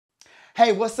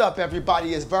Hey, what's up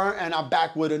everybody? It's Vern and I'm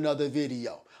back with another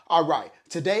video. All right,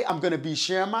 today I'm gonna be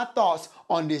sharing my thoughts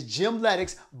on this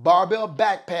Gymletics barbell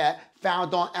back pad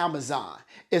found on Amazon.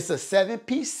 It's a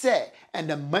 7-piece set and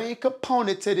the main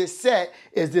component to this set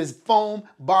is this foam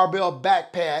barbell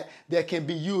back pad that can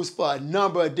be used for a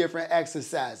number of different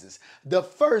exercises. The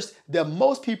first that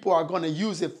most people are gonna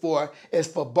use it for is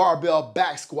for barbell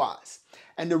back squats.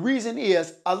 And the reason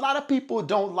is a lot of people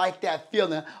don't like that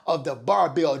feeling of the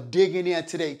barbell digging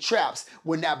into their traps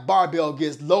when that barbell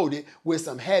gets loaded with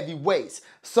some heavy weights.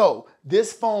 So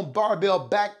this foam barbell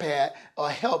back pad will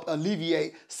help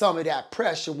alleviate some of that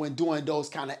pressure when doing those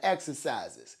kind of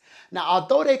exercises. Now,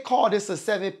 although they call this a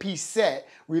 7-piece set,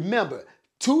 remember,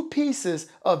 2 pieces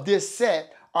of this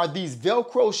set are these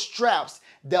Velcro straps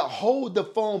that hold the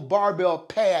foam barbell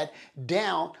pad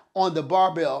down on the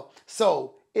barbell.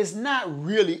 So it's not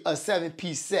really a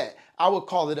 7-piece set. I would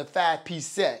call it a 5-piece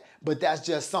set, but that's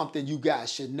just something you guys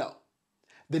should know.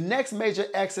 The next major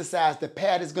exercise the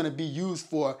pad is going to be used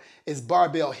for is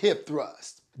barbell hip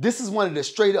thrust. This is one of the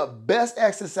straight up best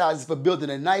exercises for building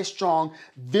a nice, strong,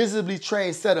 visibly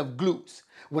trained set of glutes.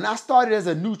 When I started as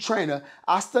a new trainer,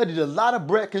 I studied a lot of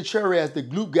Brett Contreras, the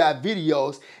glute guy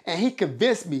videos, and he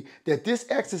convinced me that this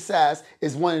exercise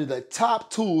is one of the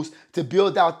top tools to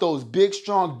build out those big,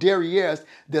 strong derrieres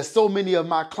that so many of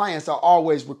my clients are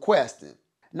always requesting.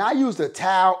 Now, I used a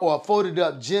towel or a folded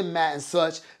up gym mat and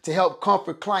such to help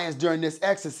comfort clients during this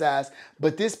exercise,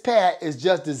 but this pad is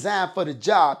just designed for the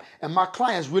job, and my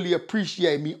clients really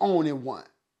appreciate me owning one.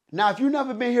 Now, if you've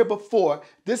never been here before,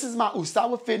 this is my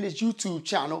Usawa Fitness YouTube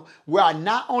channel where I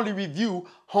not only review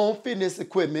home fitness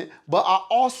equipment, but I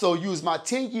also use my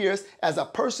 10 years as a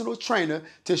personal trainer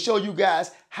to show you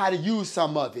guys how to use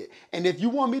some of it. And if you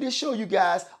want me to show you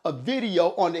guys a video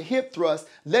on the hip thrust,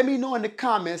 let me know in the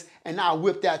comments and I'll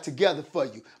whip that together for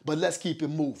you. But let's keep it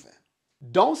moving.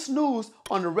 Don't snooze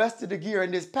on the rest of the gear in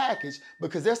this package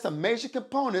because there's some major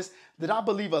components that I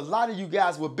believe a lot of you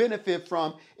guys will benefit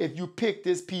from if you pick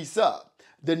this piece up.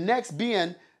 The next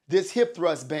being this hip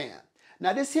thrust band.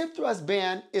 Now, this hip thrust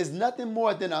band is nothing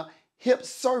more than a hip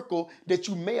circle that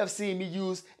you may have seen me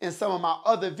use in some of my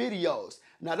other videos.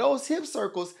 Now, those hip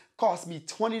circles cost me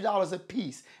 $20 a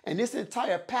piece, and this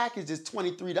entire package is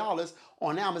 $23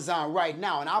 on Amazon right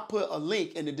now, and I'll put a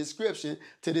link in the description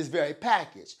to this very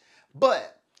package.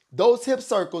 But those hip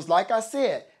circles, like I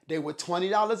said, they were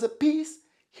 $20 a piece.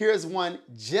 Here's one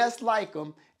just like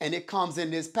them, and it comes in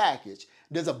this package.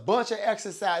 There's a bunch of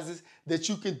exercises that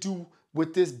you can do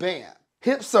with this band.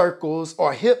 Hip circles,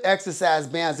 or hip exercise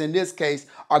bands in this case,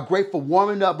 are great for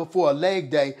warming up before a leg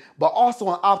day, but also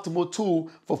an optimal tool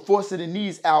for forcing the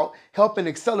knees out, helping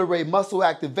accelerate muscle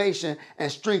activation and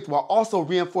strength while also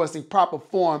reinforcing proper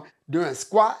form during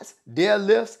squats,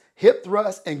 deadlifts, hip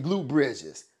thrusts, and glute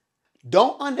bridges.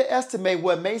 Don't underestimate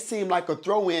what may seem like a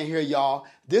throw-in here, y'all.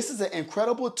 This is an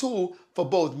incredible tool for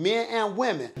both men and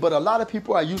women, but a lot of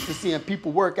people are used to seeing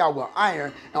people work out with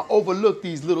iron and overlook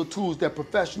these little tools that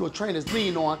professional trainers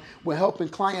lean on when helping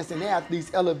clients and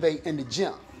athletes elevate in the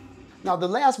gym. Now, the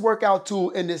last workout tool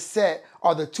in this set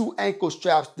are the 2 ankle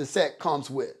straps the set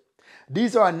comes with.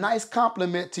 These are a nice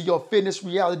complement to your Fitness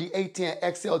Reality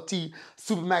 810 XLT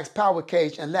Supermax Power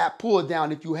Cage and lat pull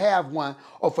down if you have one,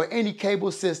 or for any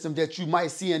cable system that you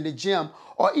might see in the gym,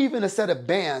 or even a set of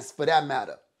bands for that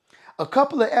matter. A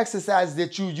couple of exercises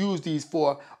that you use these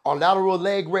for are lateral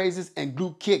leg raises and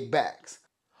glute kickbacks.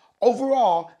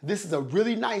 Overall, this is a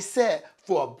really nice set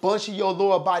for a bunch of your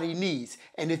lower body needs.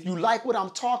 And if you like what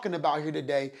I'm talking about here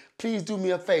today, please do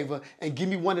me a favor and give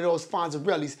me one of those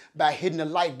Fonzarellis by hitting the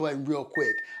like button real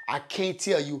quick. I can't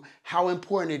tell you how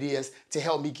important it is to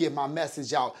help me get my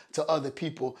message out to other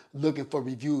people looking for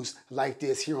reviews like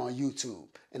this here on YouTube.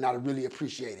 And I'd really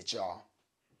appreciate it, y'all.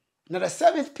 Now, the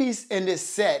 7th piece in this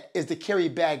set is the carry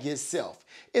bag itself.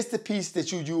 It's the piece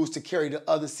that you use to carry the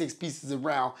other 6 pieces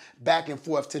around back and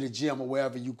forth to the gym or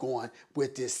wherever you're going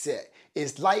with this set.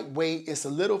 It's lightweight, it's a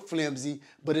little flimsy,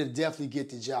 but it'll definitely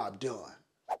get the job done.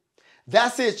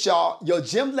 That's it, y'all. Your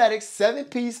Gymletics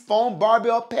 7-piece foam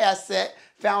barbell pad set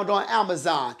found on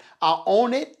Amazon. I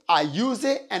own it, I use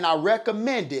it, and I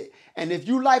recommend it. And if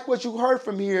you like what you heard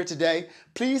from here today,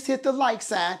 please hit the like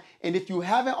sign. And if you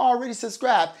haven't already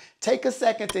subscribed, take a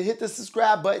second to hit the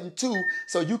subscribe button too,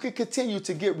 so you can continue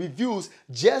to get reviews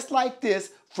just like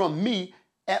this from me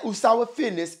at Usawa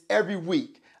Fitness every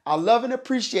week. I love and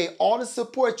appreciate all the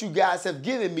support you guys have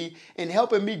given me in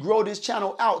helping me grow this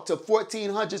channel out to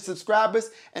 1,400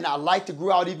 subscribers, and I'd like to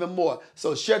grow out even more.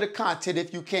 So share the content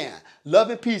if you can.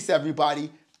 Love and peace, everybody.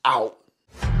 Out.